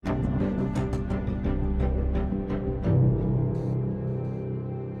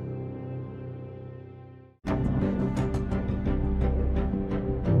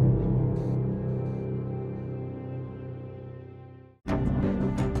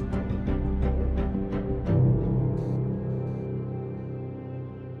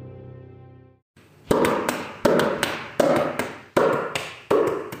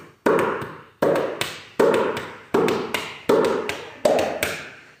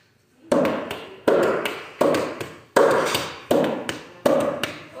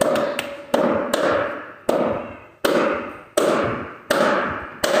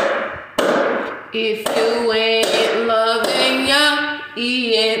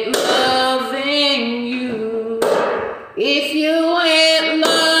ain't loving you. If you ain't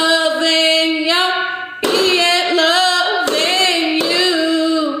loving Yah, he ain't loving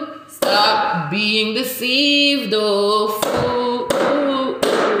you. Stop being deceived, oh fool.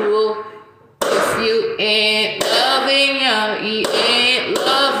 If you ain't loving Yah, he ain't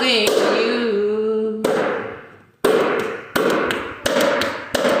loving you.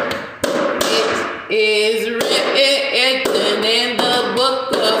 It is written in the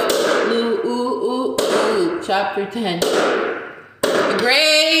book of Luke, chapter 10. The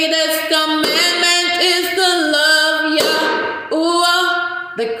greatest commandment is to love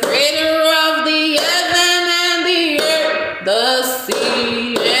Yahuwah, the creator of the heaven and the earth, the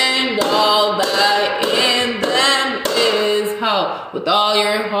sea, and all that in them is. How? With all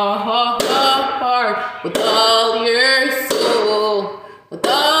your heart, with all your soul, with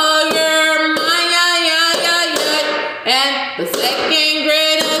all your mind, and the second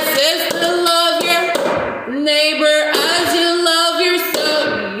greatest is to love your neighbor as you love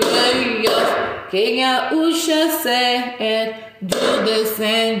yourself. King YAHUSHA said, do this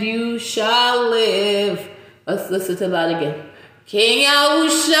and you shall live. Let's listen to that again. King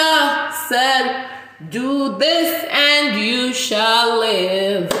YAHUSHA said, do this and you shall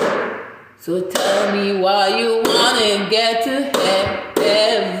live. So tell me why you want to get to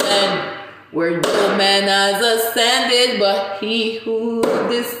heaven, where no man has ascended but he who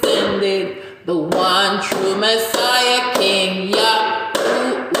descended, the one true Messiah, King YAHUSHA.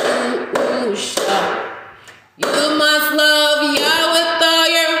 You must love Yah with all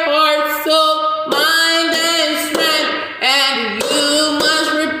your heart, soul, mind, and strength, and you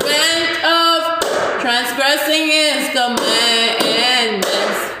must repent of transgressing his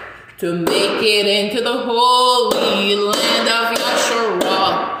commandments to make it into the holy land of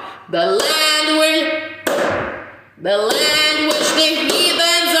Yahshua, the land which the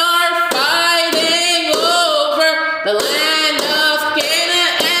heathens are fighting over, the land of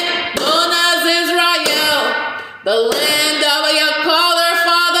Canaan known as Israel, the land of your caller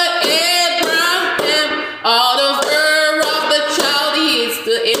father Abraham, out of Ur of the Chaldees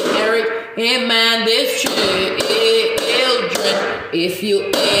to inherit him and his children. If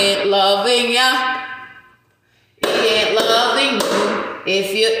you ain't loving Yah, he ain't loving you.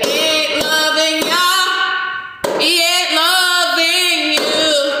 If you ain't loving Yah, he ain't loving you.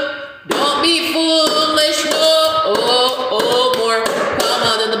 Don't be foolish no more. Come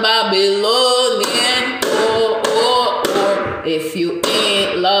out of the Babylonian. If you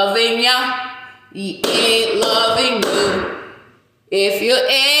ain't loving Yah, he ain't loving you. If you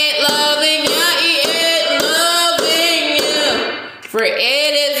ain't loving Yah, he ain't loving you. For it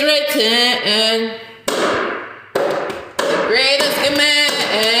is written, the greatest command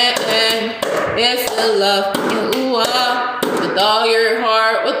is to love Yahuwah with all your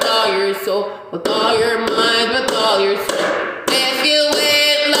heart, with all your soul, with all your mind, with all your strength. If you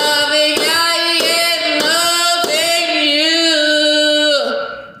ain't loving Yah, he ain't loving you.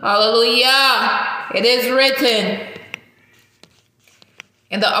 Hallelujah. It is written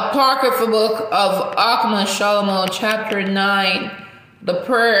in the Apocryphal book of Shalomo, chapter 9, the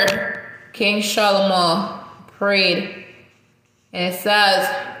prayer King Shalomo prayed. And it says,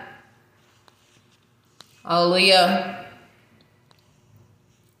 Hallelujah.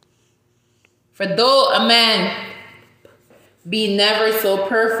 For though a man be never so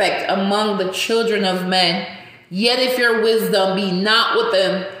perfect among the children of men, yet if your wisdom be not with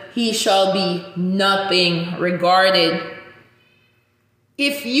him, he shall be nothing regarded.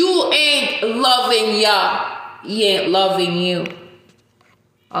 If you ain't loving Yah, he ain't loving you.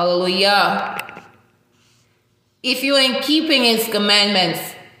 Hallelujah. If you ain't keeping his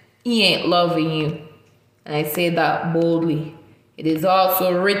commandments, he ain't loving you. And I say that boldly. It is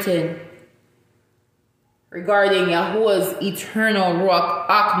also written regarding Yahuah's eternal Ruach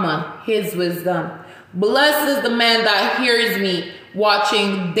Akma, his wisdom. Blessed is the man that hears me,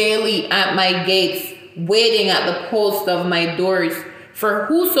 watching daily at my gates, waiting at the post of my doors. For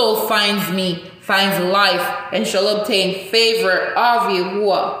whoso finds me finds life and shall obtain favor of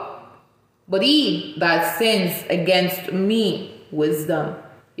Yahuwah. But he that sins against me, wisdom,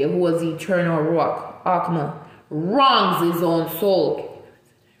 Yahuah's eternal Ruach Akma, wrongs his own soul.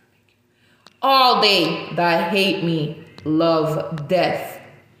 All they that hate me love death.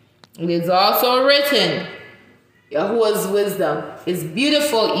 It is also written, Yahuah's wisdom is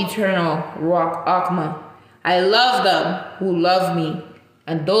beautiful, eternal Ruach Akma. I love them who love me,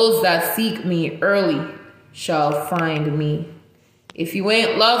 and those that seek me early shall find me. If you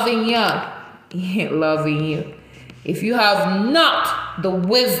ain't loving Yah, he ain't loving you. If you have not the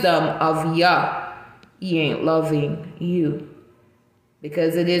wisdom of Yah, he ain't loving you.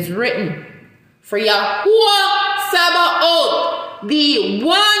 because it is written, for Yahuwah Sabaoth, the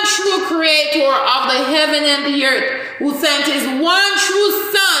one true creator of the heaven and the earth, who sent his one true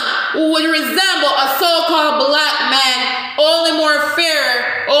son, who would resemble a so-called black man, only more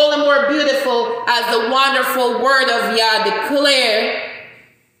fairer, only more beautiful, as the wonderful word of Yah declare.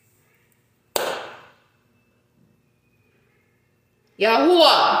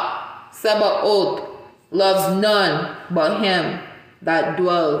 Yahuwah Sabaoth loves none but him that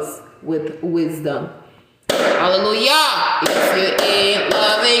dwells with wisdom. Hallelujah. If you ain't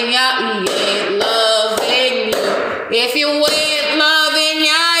loving Yah, he ain't loving you. If you ain't loving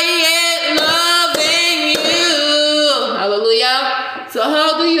Yah, he ain't loving you. Hallelujah. So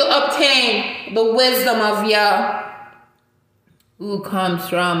how do you obtain the wisdom of Yah? Who comes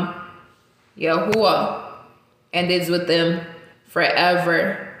from Yahuwah and is with him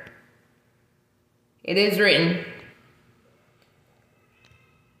forever. It is written,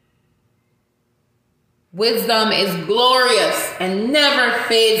 wisdom is glorious and never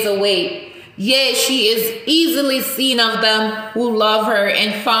fades away. Yea, she is easily seen of them who love her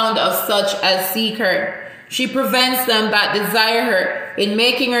and found of such as seek her. She prevents them that desire her in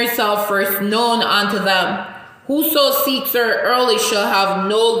making herself first known unto them. Whoso seeks her early shall have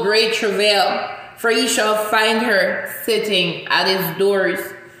no great travail, for he shall find her sitting at his doors.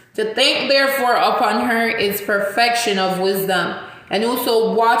 To think therefore upon her is perfection of wisdom, and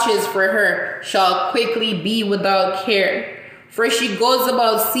whoso watches for her shall quickly be without care. For she goes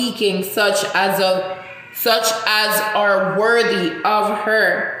about seeking such as are worthy of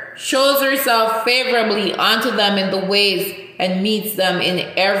her, shows herself favorably unto them in the ways, and meets them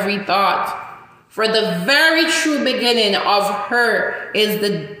in every thought. For the very true beginning of her is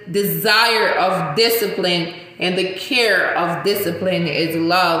the desire of discipline, and the care of discipline is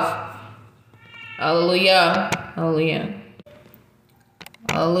love. Hallelujah. Hallelujah.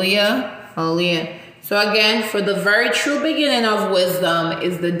 Hallelujah. Hallelujah. So again, for the very true beginning of wisdom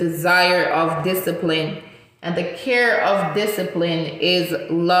is the desire of discipline, and the care of discipline is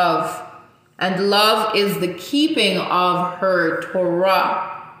love. And love is the keeping of her Torah.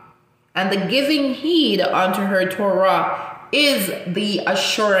 And the giving heed unto her Torah is the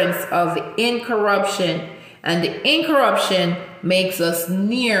assurance of incorruption. And the incorruption makes us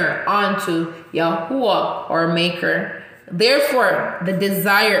near unto Yahuwah, our Maker. Therefore, the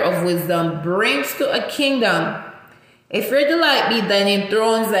desire of wisdom brings to a kingdom. If your delight be then in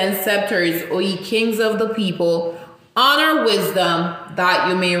thrones and scepters, O ye kings of the people, honor wisdom, that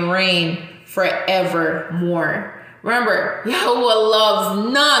you may reign forevermore. Remember, Yahuwah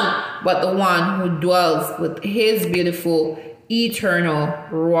loves none but the one who dwells with his beautiful, eternal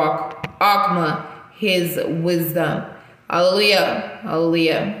RUACH, his wisdom. Hallelujah.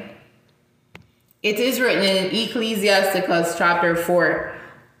 Hallelujah. It is written in Ecclesiasticus chapter 4,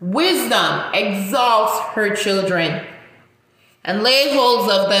 wisdom exalts her children, and lay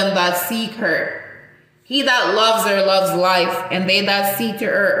holds of them that seek her. He that loves her loves life, and they that seek to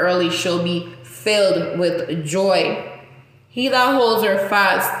her early shall be filled with joy. He that holds her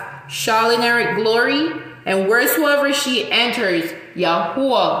fast shall inherit glory, and wheresoever she enters,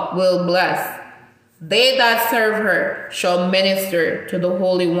 Yahuwah will bless. They that serve her shall minister to the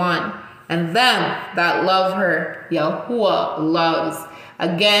Holy One, and them that love her, Yahuwah loves.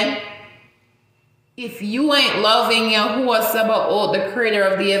 Again, if you ain't loving Yahuwah Sabaoth, the creator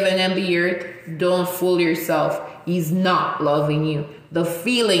of the heaven and the earth, don't fool yourself. He's not loving you. The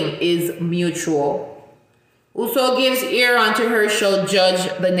feeling is mutual. Whoso gives ear unto her shall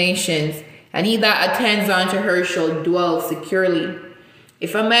judge the nations, and he that attends unto her shall dwell securely.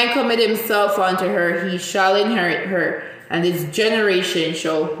 If a man commit himself unto her, he shall inherit her, and his generation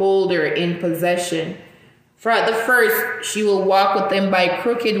shall hold her in possession. For at the first she will walk with him by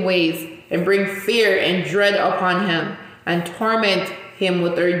crooked ways, and bring fear and dread upon him, and torment him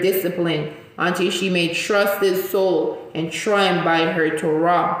with her discipline, until she may trust his soul and triumph by her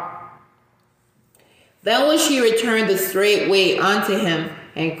Torah. Then will she return the straight way unto him,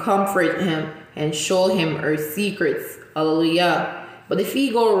 and comfort him, and show him her secrets. Hallelujah. But if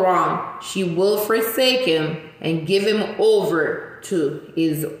he go wrong, she will forsake him, and give him over to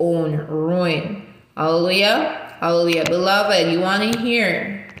his own ruin. Hallelujah. Hallelujah. Beloved, you want to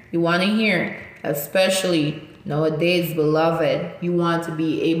hear, especially nowadays, beloved, you want to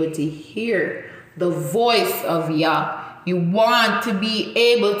be able to hear the voice of Yah. You want to be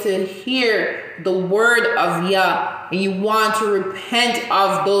able to hear the word of Yah, and you want to repent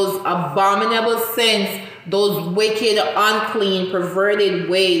of those abominable sins, those wicked, unclean, perverted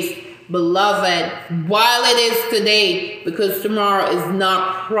ways. Beloved, while it is today, because tomorrow is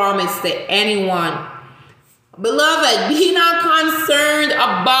not promised to anyone, Beloved, be not concerned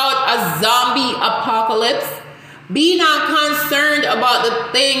about a zombie apocalypse. Be not concerned about the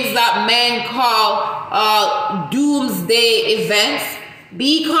things that men call doomsday events.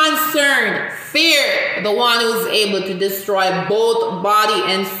 Be concerned, fear the one who is able to destroy both body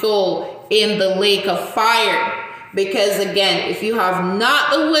and soul in the lake of fire. Because again, if you have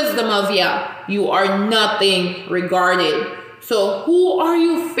not the wisdom of Yah, you are nothing regarded. So who are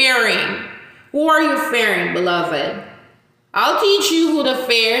you fearing? Who are you fearing, beloved? I'll teach you who to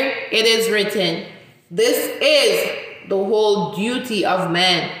fear. It is written. This is the whole duty of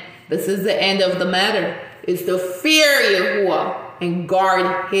man. This is the end of the matter. Is to fear Yahuwah and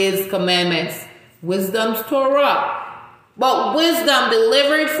guard his commandments. Wisdom's Torah. But wisdom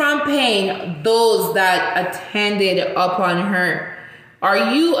delivered from pain those that attended upon her.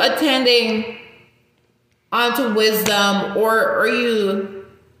 Are you attending unto wisdom, or are you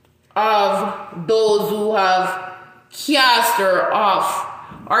of those who have cast her off?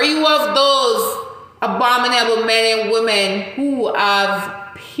 Are you of those abominable men and women who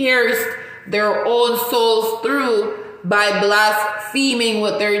have pierced their own souls through by blaspheming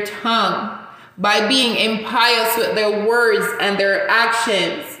with their tongue, by being impious with their words and their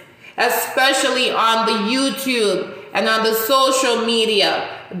actions, especially on the YouTube and on the social media?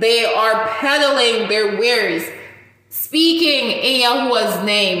 They are peddling their wares, speaking in Yahuah's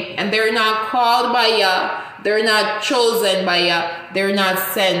name, and they're not called by Yah, they're not chosen by Yah, they're not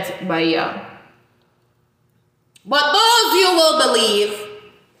sent by Yah. But those you will believe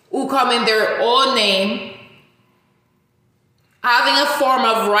who come in their own name, having a form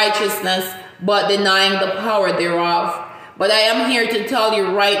of righteousness, but denying the power thereof. But I am here to tell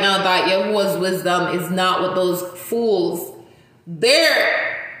you right now that Yahuah's wisdom is not with those fools.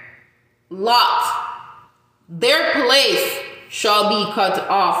 Their lot, their place shall be cut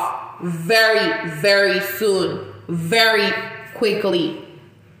off very, very soon, very quickly.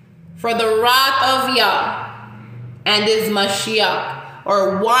 For the wrath of Yah and his Mashiach,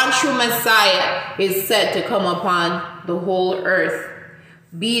 or one true Messiah, is said to come upon the whole earth.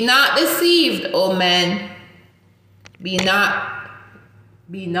 Be not deceived, O men. Be not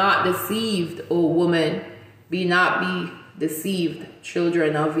deceived, O woman. Be deceived,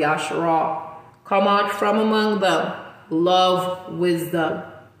 children of Yasharah. Come out from among them. Love wisdom.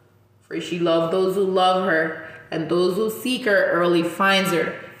 For she loved those who love her, and those who seek her early finds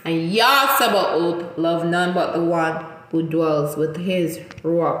her. And TSEBA'OTH love none but the one who dwells with his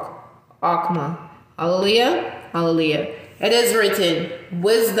RUACH. Hallelujah. Hallelujah. It is written,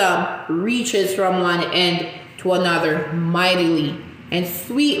 wisdom reaches from one end to another mightily, and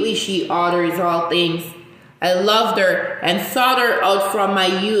sweetly she orders all things. I loved her and sought her out from my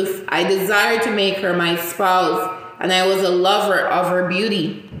youth. I desired to make her my spouse, and I was a lover of her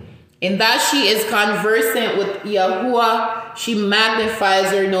beauty. In that she is conversant with Yahuwah, she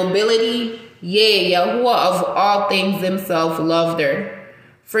magnifies her nobility. Yea, Yahuwah of all things himself loved her.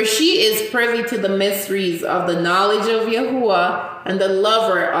 For she is privy to the mysteries of the knowledge of Yahuwah and the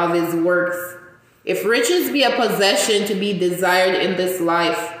lover of his works. If riches be a possession to be desired in this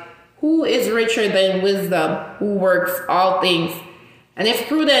life, who is richer than wisdom, who works all things? And if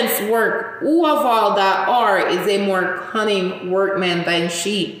prudence work, who of all that are is a more cunning workman than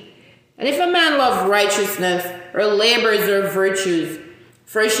she? And if a man love righteousness, or labors or virtues,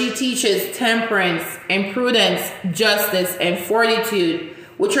 for she teaches temperance and prudence, justice and fortitude,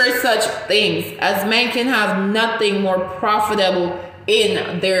 which are such things as men can have nothing more profitable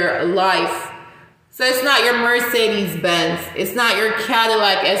in their life. So it's not your Mercedes-Benz. It's not your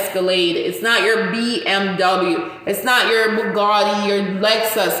Cadillac Escalade. It's not your BMW. It's not your Bugatti, your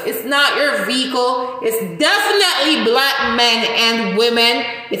Lexus. It's not your vehicle. It's definitely black men and women.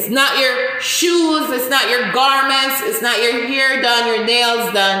 It's not your shoes. It's not your garments. It's not your hair done, your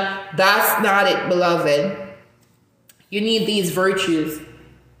nails done. That's not it, beloved. You need these virtues: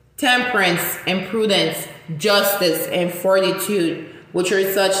 temperance and prudence, justice and fortitude, which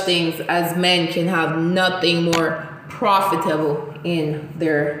are such things as men can have nothing more profitable in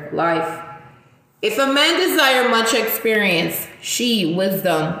their life. If a man desire much experience, she,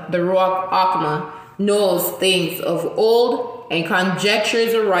 wisdom, the RUACH, knows things of old and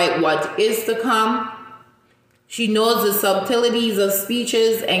conjectures aright what is to come. She knows the subtleties of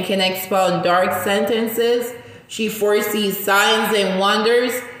speeches and can expound dark sentences. She foresees signs and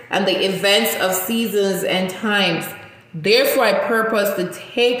wonders and the events of seasons and times. Therefore, I purpose to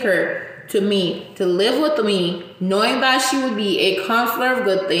take her to me, to live with me, knowing that she would be a counselor of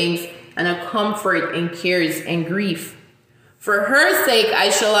good things and a comfort in cares and grief. For her sake, I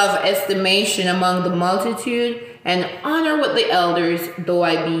shall have estimation among the multitude and honor with the elders, though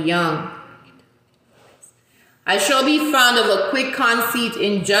I be young. I shall be found of a quick conceit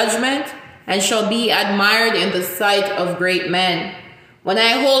in judgment, and shall be admired in the sight of great men. When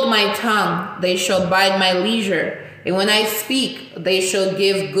I hold my tongue, they shall bide my leisure, and when I speak, they shall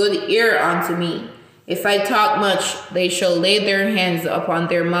give good ear unto me. If I talk much, they shall lay their hands upon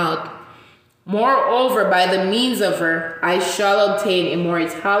their mouth. Moreover, by the means of her, I shall obtain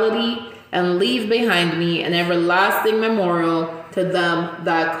immortality, and leave behind me an everlasting memorial to them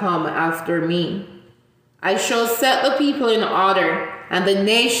that come after me. I shall set the people in order, and the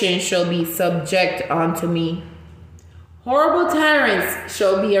nations shall be subject unto me. Horrible tyrants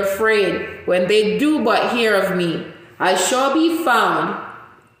shall be afraid when they do but hear of me. I shall be found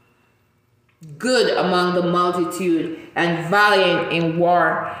good among the multitude, and valiant in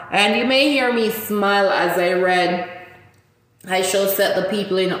war. And you may hear me smile as I read, I shall set the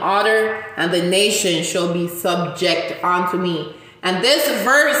people in order, and the nation shall be subject unto me. And this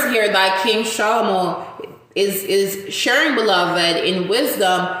verse here that King Solomon is sharing, beloved, in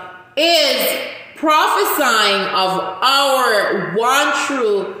wisdom, is prophesying of our one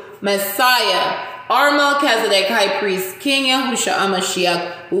true Messiah, our Melchizedek high priest, King Yahushua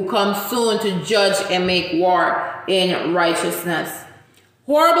HaMashiach, who comes soon to judge and make war in righteousness.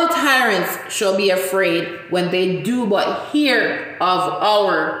 Horrible tyrants shall be afraid when they do but hear of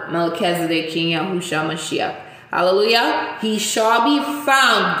our Melchizedek King Yahushua HaMashiach. Hallelujah. He shall be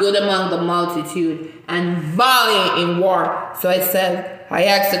found good among the multitude and valiant in war. So I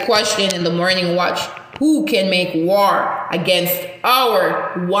asked the question in the morning watch, who can make war against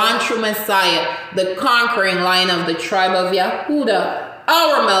our one true Messiah, the conquering Lion of the tribe of Yehudah,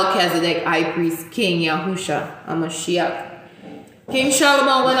 our Melchizedek high priest, King Yahushua HaMashiach. King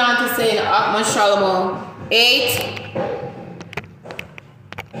Solomon went on to say in Akma Solomon 8,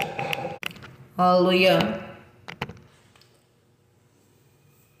 Hallelujah.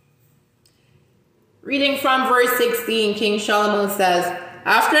 Reading from verse 16, King Solomon says,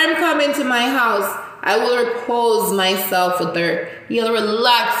 after I'm come into my house, I will repose myself with her. He'll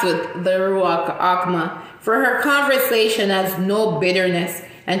relax with the RUACH, for her conversation has no bitterness,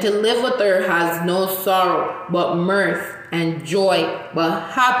 and to live with her has no sorrow, but mirth and joy,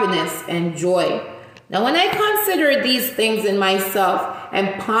 but happiness and joy. Now when I consider these things in myself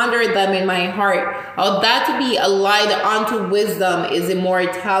and ponder them in my heart, how that to be allied unto wisdom is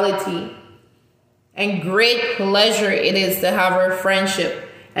immortality, and great pleasure it is to have her friendship,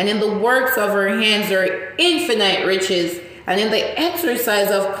 and in the works of her hands are infinite riches, and in the exercise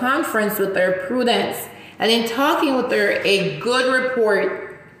of conference with her prudence, and in talking with her a good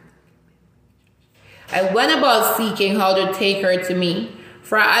report. I went about seeking how to take her to me,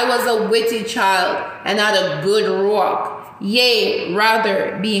 for I was a witty child, and had a good ruach. Yea,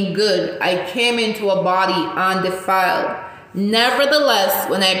 rather, being good, I came into a body undefiled. Nevertheless,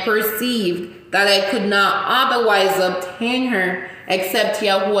 when I perceived that I could not otherwise obtain her, except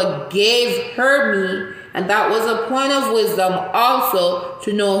Yahuwah gave her me, and that was a point of wisdom also,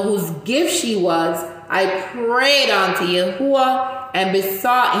 to know whose gift she was, I prayed unto Yahuwah and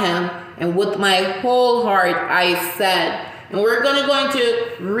besought him, and with my whole heart I said. And we're going to go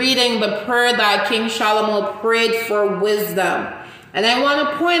into reading the prayer that King Solomon prayed for wisdom. And I want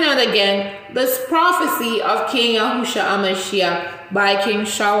to point out again this prophecy of King Yahushua HaMashiach by King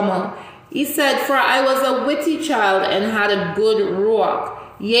Solomon. He said, for I was a witty child and had a good ruach.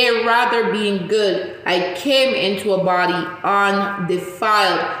 Yea, rather being good, I came into a body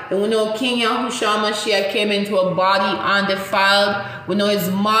undefiled. And we know King Yahushua HaMashiach came into a body undefiled. We know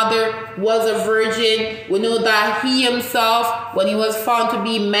his mother was a virgin. We know that he himself, when he was found to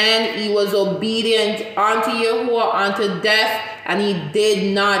be man, he was obedient unto Yahuwah, unto death, and he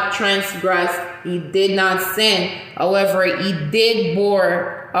did not transgress. He did not sin. However, he did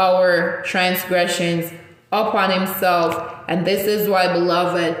bore our transgressions upon himself. And this is why,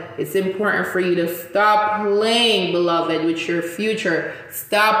 beloved, it's important for you to stop playing, beloved, with your future.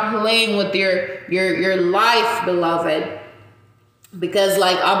 Stop playing with your life, beloved. Because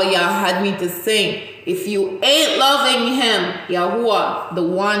like Abba Yah had me to sing, if you ain't loving him, Yahuwah, the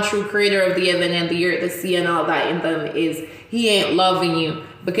one true creator of the heaven and the earth, the sea and all that in them is, he ain't loving you.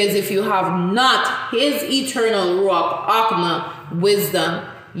 Because if you have not his eternal RUACH, wisdom,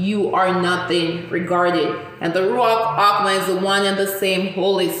 you are nothing regarded. And the RUACH is the one and the same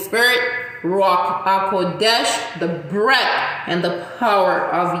Holy Spirit, RUACH HaKodesh, the breath and the power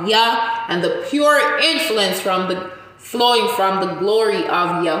of Yah, and the pure influence flowing from the glory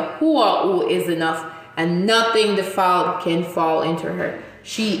of Yahuwah, who is enough, and nothing defiled can fall into her.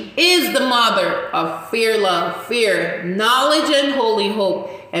 She is the mother of fear, love, fear, knowledge, and holy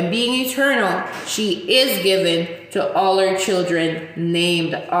hope. And being eternal, she is given to all her children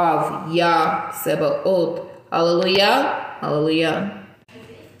named of YAHSEBA'OTH. Hallelujah. Hallelujah.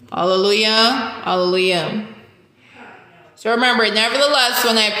 Hallelujah. Hallelujah. So remember, nevertheless,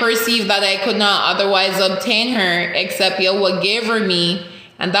 when I perceived that I could not otherwise obtain her, except Yahuwah gave her me,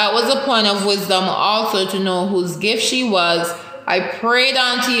 and that was a point of wisdom also to know whose gift she was, I prayed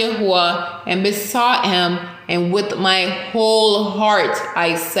unto Yahuwah and besought him, and with my whole heart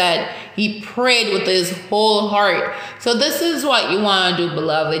I said. He prayed with his whole heart. So this is what you want to do,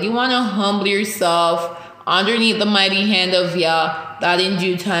 beloved. You want to humble yourself underneath the mighty hand of Yah, that in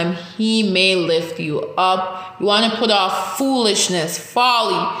due time he may lift you up. You want to put off foolishness,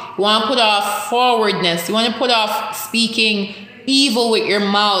 folly. You want to put off forwardness. You want to put off speaking evil with your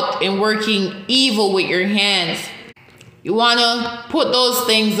mouth and working evil with your hands. You want to put those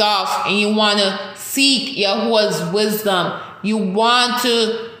things off, and you want to seek Yahuwah's wisdom. You want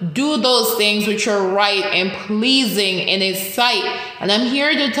to do those things which are right and pleasing in his sight. And I'm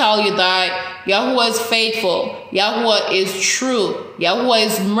here to tell you that Yahuwah is faithful. Yahuwah is true. Yahuwah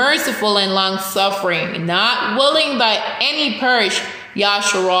is merciful and long-suffering, not willing that any perish,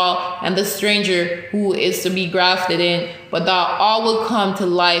 Yasharal, and the stranger who is to be grafted in, but that all will come to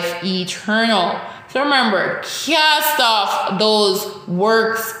life eternal. So remember, cast off those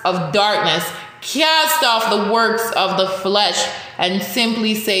works of darkness. Cast off the works of the flesh and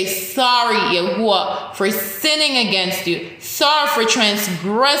simply say, sorry, Yahuwah, for sinning against you. Sorry for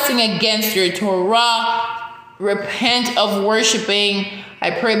transgressing against your Torah. Repent of worshiping.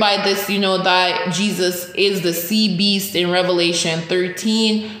 I pray by this, you know that Jesus is the sea beast in Revelation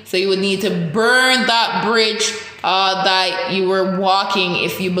 13. So you would need to burn that bridge that you were walking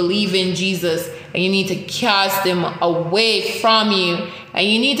if you believe in Jesus. And you need to cast him away from you. And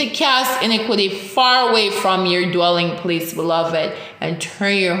you need to cast iniquity far away from your dwelling place, beloved. And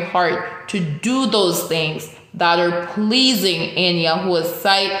turn your heart to do those things that are pleasing in Yahuwah's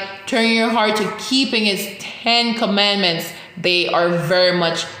sight. Turn your heart to keeping his 10 commandments. They are very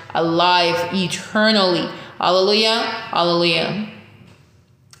much alive eternally. Hallelujah. Hallelujah.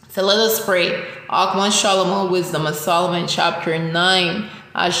 So let us pray. Akman Shalom, wisdom of Solomon, chapter 9.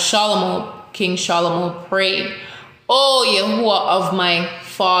 As King Shalomo prayed, O Yahuwah of my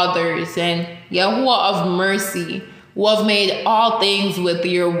fathers and Yahuwah of mercy, who have made all things with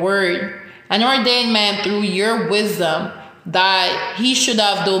your word, and ordained man through your wisdom, that he should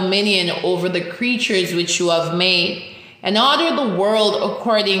have dominion over the creatures which you have made, and order the world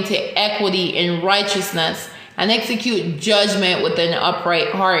according to equity and righteousness, and execute judgment with an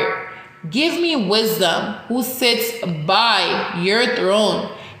upright heart. Give me wisdom, who sits by your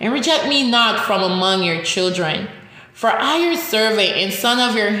throne, and reject me not from among your children. For I, your servant and son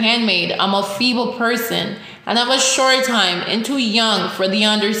of your handmaid, am a feeble person, and of a short time, and too young for the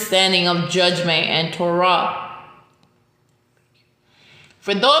understanding of judgment and Torah.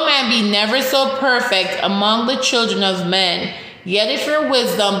 For though man be never so perfect among the children of men, yet if your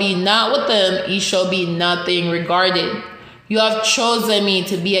wisdom be not with them, ye shall be nothing regarded. You have chosen me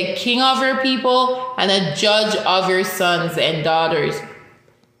to be a king of your people, and a judge of your sons and daughters.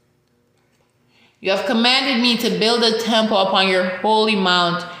 You have commanded me to build a temple upon your holy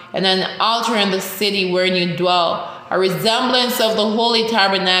mount, and an altar in the city wherein you dwell, a resemblance of the holy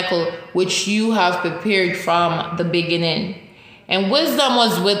tabernacle which you have prepared from the beginning. And wisdom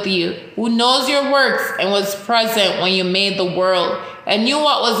was with you, who knows your works, and was present when you made the world, and knew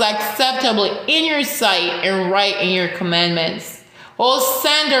what was acceptable in your sight and right in your commandments. O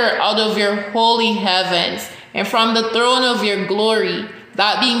send her out of your holy heavens, and from the throne of your glory,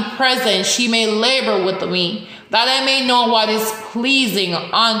 that being present she may labor with me, that I may know what is pleasing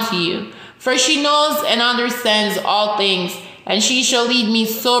unto you. For she knows and understands all things, and she shall lead me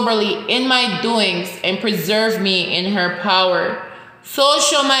soberly in my doings, and preserve me in her power. So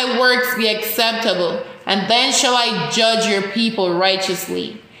shall my works be acceptable, and then shall I judge your people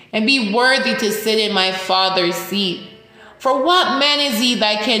righteously, and be worthy to sit in my Father's seat. For what man is he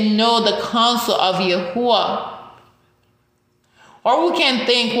that can know the counsel of Yahuwah? Or who can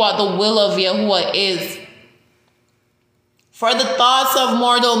think what the will of Yahuwah is? For the thoughts of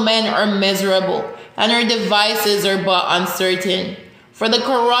mortal men are miserable, and her devices are but uncertain. For the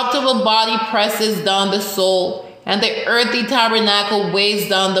corruptible body presses down the soul, and the earthly tabernacle weighs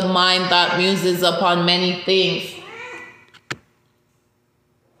down the mind that muses upon many things.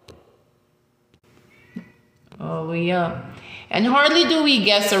 Hallelujah. And hardly do we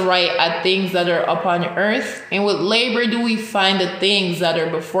guess aright at things that are upon earth, and with labor do we find the things that are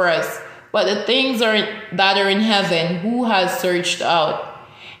before us. But the things that are in heaven, who has searched out?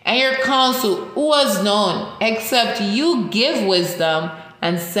 And your counsel, who has known, except you give wisdom,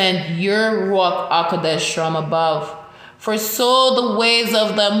 and send your RUACH from above? For so the ways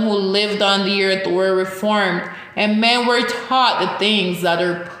of them who lived on the earth were reformed, and men were taught the things that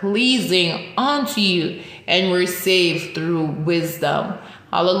are pleasing unto you, and were saved through wisdom.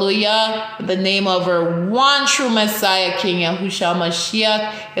 Hallelujah. In the name of our one true Messiah, King Yahushua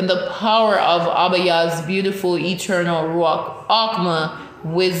Mashiach, in the power of Abba Yah's beautiful eternal Ruach Akma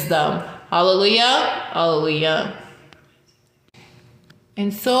wisdom. Hallelujah. Hallelujah.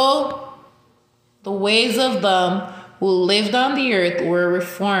 And so the ways of them who lived on the earth were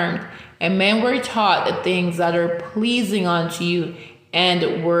reformed, and men were taught the things that are pleasing unto you,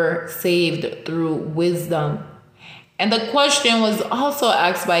 and were saved through wisdom. And the question was also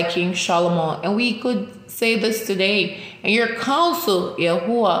asked by King Solomon, and we could say this today. And your counsel,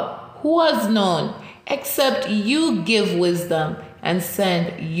 Yahuwah, who has known, except you give wisdom and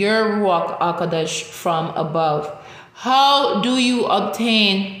send your Ruach HaKodesh from above? How do you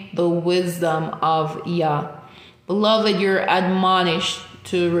obtain the wisdom of Yah? Beloved, you're admonished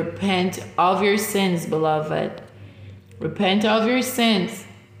to repent of your sins, beloved. Repent of your sins.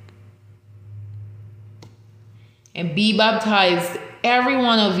 And be baptized, every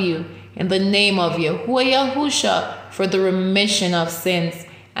one of you, in the name of YAHUSHA for the remission of sins,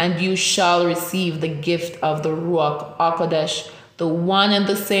 and you shall receive the gift of the Ruach HaKodesh, the one and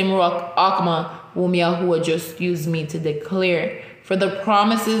the same Ruach Akma, whom Yahuwah just used me to declare. For the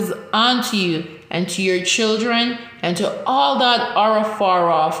promises unto you and to your children and to all that are afar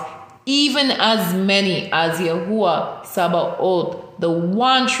off, even as many as Yahuwah Sabaoth, the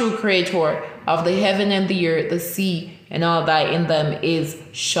one true creator of the heaven and the earth, the sea, and all that in them is,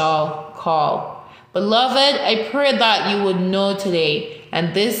 shall call. Beloved, I pray that you would know today,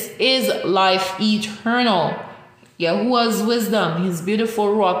 and this is life eternal. Yahuwah's wisdom, his beautiful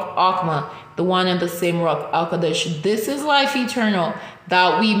Ruach Akma, the one and the same Ruach HaKodesh. This is life eternal,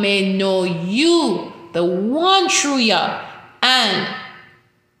 that we may know you, the one true Yah, and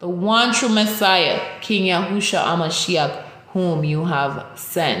the one true Messiah, King Yahushua HaMashiach, whom you have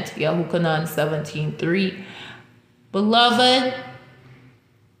sent. Yahukanan 17:3. Beloved,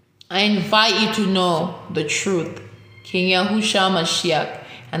 I invite you to know the truth, King Yahushua HaMashiach,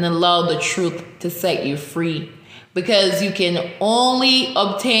 and allow the truth to set you free. Because you can only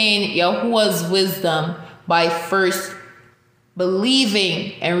obtain Yahuwah's wisdom by first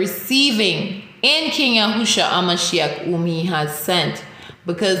believing and receiving in King Yahushua HaMashiach, whom he has sent.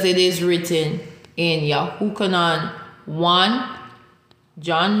 Because it is written in Yahukanan 1,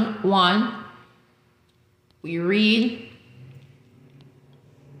 John 1, we read,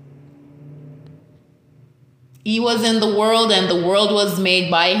 he was in the world, and the world was made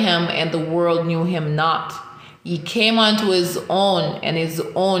by him, and the world knew him not. He came unto his own, and his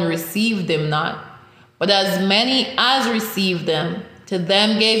own received him not. But as many as received him, to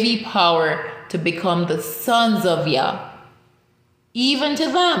them gave he power to become the sons of Yah, even to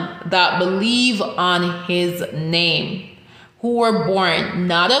them that believe on his name, who were born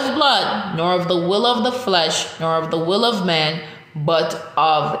not of blood, nor of the will of the flesh, nor of the will of man, but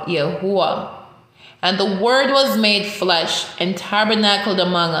of Yahuwah. And the Word was made flesh, and tabernacled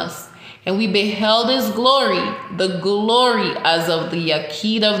among us. And we beheld his glory, the glory as of the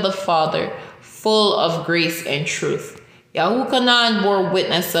Yakid of the Father, full of grace and truth. Yahukanan bore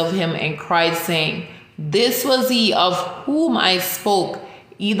witness of him and cried, saying, this was he of whom I spoke.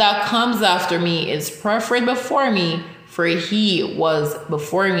 He that comes after me is preferred before me, for he was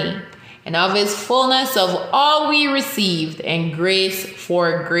before me. And of his fullness of all we received, and grace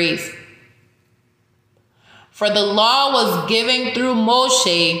for grace. For the law was given through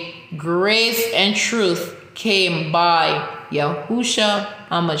Moshe, grace and truth came by Yahushua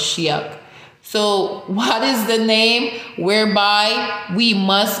HaMashiach. So what is the name whereby we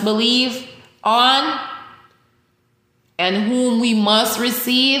must believe on and whom we must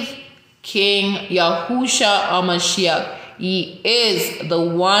receive? King Yahushua HaMashiach. He is the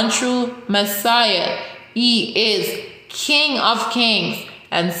one true Messiah. He is King of kings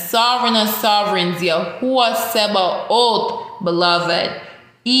and sovereign of sovereigns, Yahuwah SEPERATED, beloved.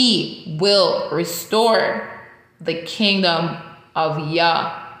 He will restore the kingdom of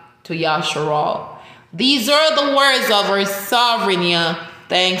Yah to Yasharal. These are the words of our sovereign Yah.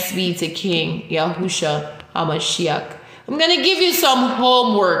 Thanks be to King Yahushua HaMashiach. I'm going to give you some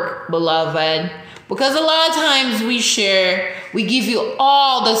homework, beloved, because a lot of times we give you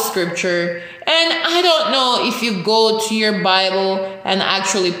all the scripture, and I don't know if you go to your Bible and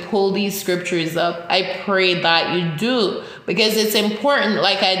actually pull these scriptures up. I pray that you do, because it's important,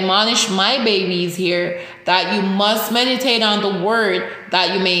 like I admonish my babies here, that you must meditate on the word,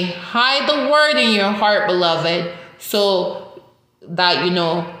 that you may hide the word in your heart, beloved, so that you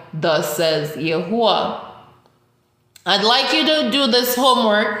know, thus says Yahuwah. I'd like you to do this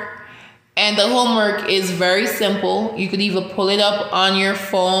homework. And the homework is very simple. You could either pull it up on your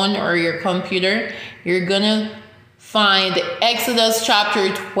phone or your computer. You're going to find Exodus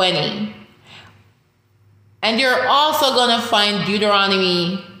chapter 20. And you're also going to find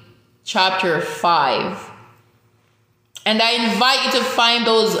Deuteronomy chapter 5. And I invite you to find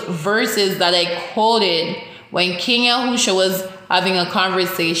those verses that I quoted when King Yahusha was having a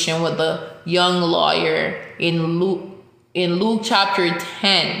conversation with the young lawyer in Luke chapter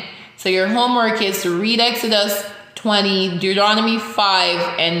 10. So your homework is to read Exodus 20, Deuteronomy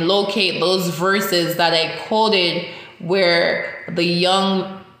 5, and locate those verses that I quoted where the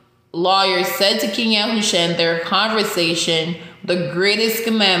young lawyer said to King Yahusha in their conversation, the greatest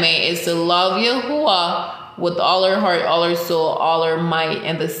commandment is to love Yahuwah with all our heart, all our soul, all our might.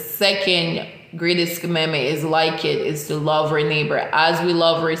 And the second greatest commandment is like it, is to love our neighbor as we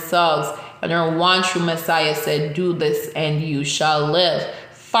love ourselves. And our one true Messiah said, do this and you shall live.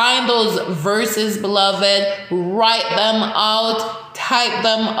 Find those verses, beloved, write them out, type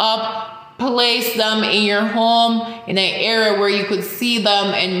them up, place them in your home in an area where you could see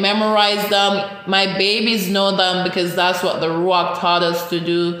them and memorize them. My babies know them because that's what the Ruach taught us to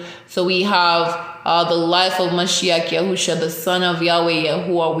do. So we have the life of Mashiach Yahusha, the son of Yahweh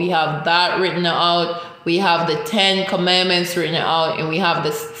Yahuwah. We have that written out. We have the 10 commandments written out, and we have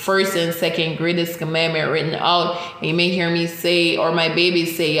the first and second greatest commandment written out. And you may hear me say, or my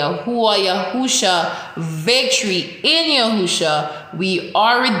babies say, Yahuwah, Yahusha, victory in Yahusha. We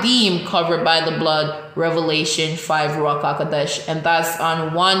are redeemed, covered by the blood. Revelation 5, Ruach HaKodesh. And that's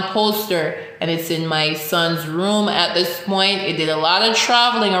on one poster, and it's in my son's room at this point. It did a lot of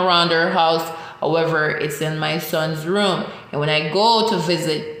traveling around our house. However, it's in my son's room. And when I go to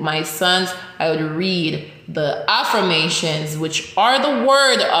visit my sons, I would read the affirmations, which are the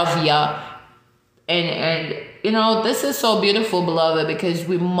word of Yah. And you know, this is so beautiful, beloved, because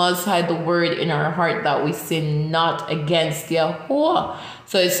we must hide the word in our heart that we sin not against Yahuwah.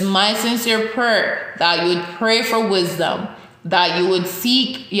 So it's my sincere prayer that you would pray for wisdom, that you would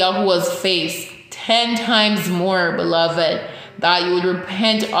seek Yahuwah's face 10 times more, beloved, that you would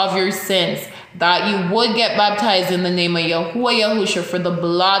repent of your sins, that you would get baptized in the name of Yahuwah Yahusha for the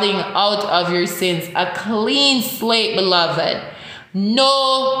blotting out of your sins. A clean slate, beloved.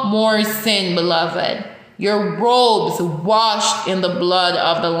 No more sin, beloved. Your robes washed in the blood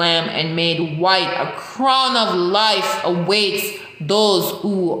of the Lamb and made white. A crown of life awaits those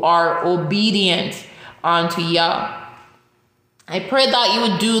who are obedient unto Yah. I pray that you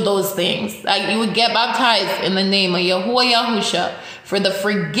would do those things, that you would get baptized in the name of Yahuwah Yahusha for the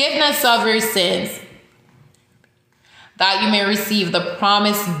forgiveness of your sins, that you may receive the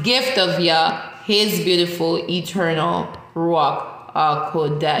promised gift of Yah, his beautiful, eternal Ruach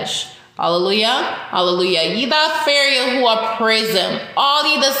HaKodesh. Hallelujah, hallelujah. Ye that fear Yahuwah, praise him. All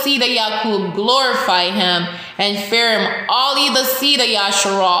ye the seed of Yaqub, glorify him, and fear him. All ye the seed of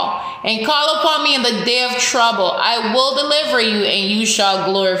Yasharal, and call upon me in the day of trouble. I will deliver you, and you shall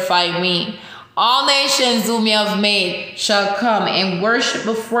glorify me. All nations whom you have made shall come and worship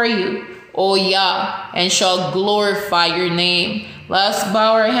before you, O Yah, and shall glorify your name. Let us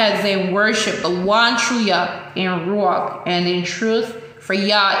bow our heads and worship the one true Yah in Ruach and in truth. For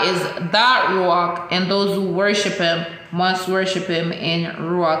Yah is that Ruach, and those who worship him must worship him in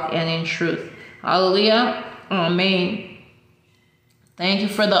Ruach and in truth. Hallelujah. Amen. Thank you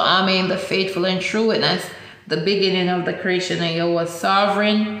for the Amen, the faithful and true witness, the beginning of the creation of Yahweh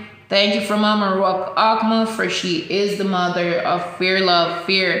sovereign. Thank you for Mama Ruach Akma, for she is the mother of fear, love,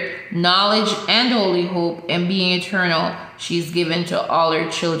 fear, knowledge, and holy hope, and being eternal, she's given to all her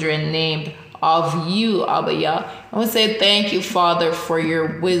children named of you, Abba Yah. I want to say thank you, Father, for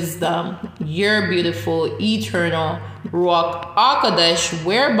your wisdom, your beautiful, eternal Ruach HaKodesh,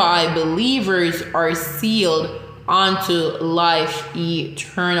 whereby believers are sealed unto life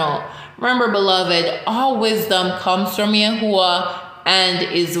eternal. Remember, beloved, all wisdom comes from Yahuwah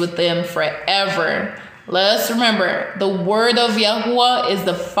and is with them forever. Let us remember, the word of Yahuwah is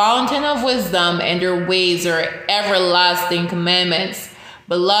the fountain of wisdom, and your ways are everlasting commandments.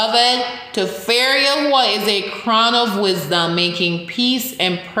 Beloved, to fear Yahuwah is a crown of wisdom, making peace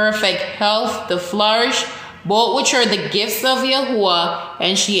and perfect health to flourish, both which are the gifts of Yahuwah,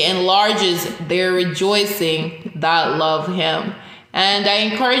 and she enlarges their rejoicing that love him. And I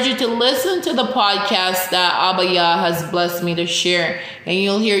encourage you to listen to the podcast that Abba Yah has blessed me to share. And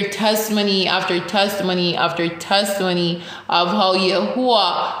you'll hear testimony after testimony after testimony of how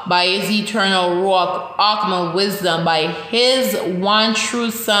Yahuwah, by his eternal Ruach Akma wisdom, by his one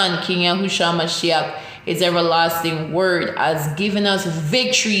true son, King Yahushua Mashiach, His everlasting word has given us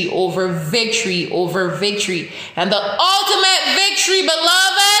victory over victory over victory. And the ultimate victory,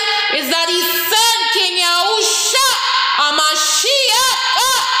 beloved, is that he sent King Yahusha, Hamashiach,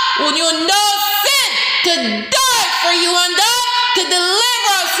 who knew no sin, to die for you and I, to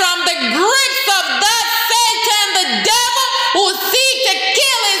deliver us from the grips of that Satan, the devil, who seek to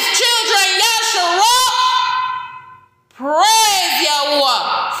kill his children, Yahshua. Praise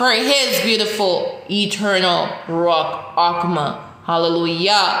Yahuwah for his beautiful, eternal Ruach Akma.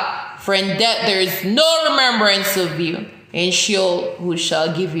 Hallelujah. For in death there is no remembrance of you. In Sheol who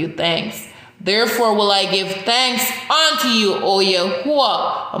shall give you thanks. Therefore will I give thanks unto you, O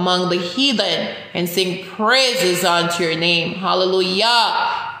Yahuwah, among the heathen, and sing praises unto your name. Hallelujah.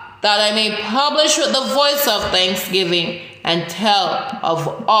 That I may publish with the voice of thanksgiving and tell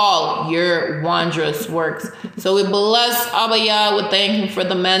of all your wondrous works. So we bless Abba Yah. We thank him for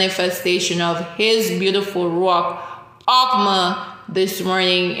the manifestation of his beautiful Ruach Akma this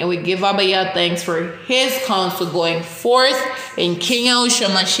morning, and we give Abba Yah thanks for his counsel going forth in King Yahushua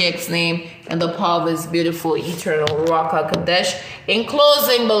Mashiach's name and the power of his beautiful eternal Ruach HaKodesh. In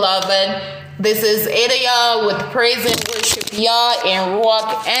closing, beloved, this is Yah with praise and worship Yah in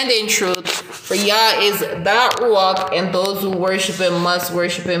Ruach and in truth. For Yah is that Ruach, and those who worship him must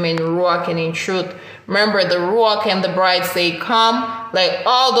worship him in Ruach and in truth. Remember, the Ruach and the bride say, come. Let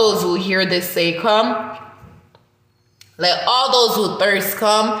all those who hear this say, come. Let all those who thirst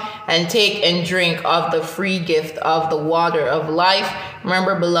come and take and drink of the free gift of the water of life.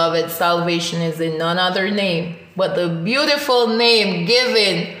 Remember, beloved, salvation is in none other name but the beautiful name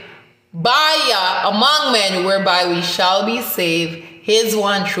given by Yah among men, whereby we shall be saved. His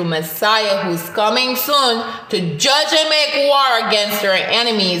one true Messiah, who's coming soon to judge and make war against our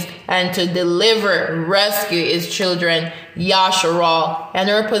enemies and to deliver, rescue his children, Yahshua, and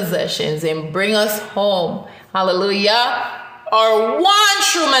our possessions, and bring us home. Hallelujah. Our one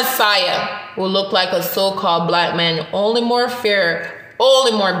true Messiah who looked like a so-called black man, only more fair,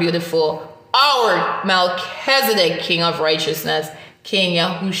 only more beautiful. Our Melchizedek, King of righteousness, King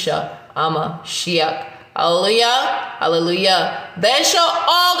Yahusha, Mashiach. Hallelujah. Hallelujah. Then shall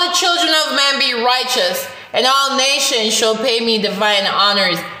all the children of men be righteous, and all nations shall pay me divine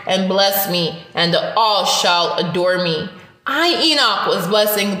honors and bless me, and all shall adore me. I, Enoch, was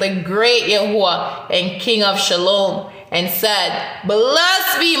blessing the great Yahuwah and King of Shalom, and said,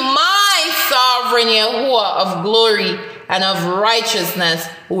 blessed be my sovereign Yahuwah of glory and of righteousness,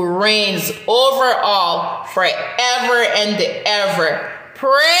 who reigns over all forever and ever.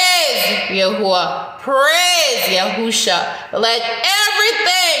 Praise Yahuwah. Praise Yahusha. Let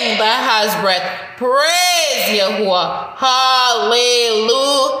everything that has breath praise Yahuwah. Hallelujah.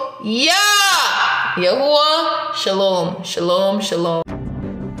 Yahuwah. Shalom. Shalom. Shalom.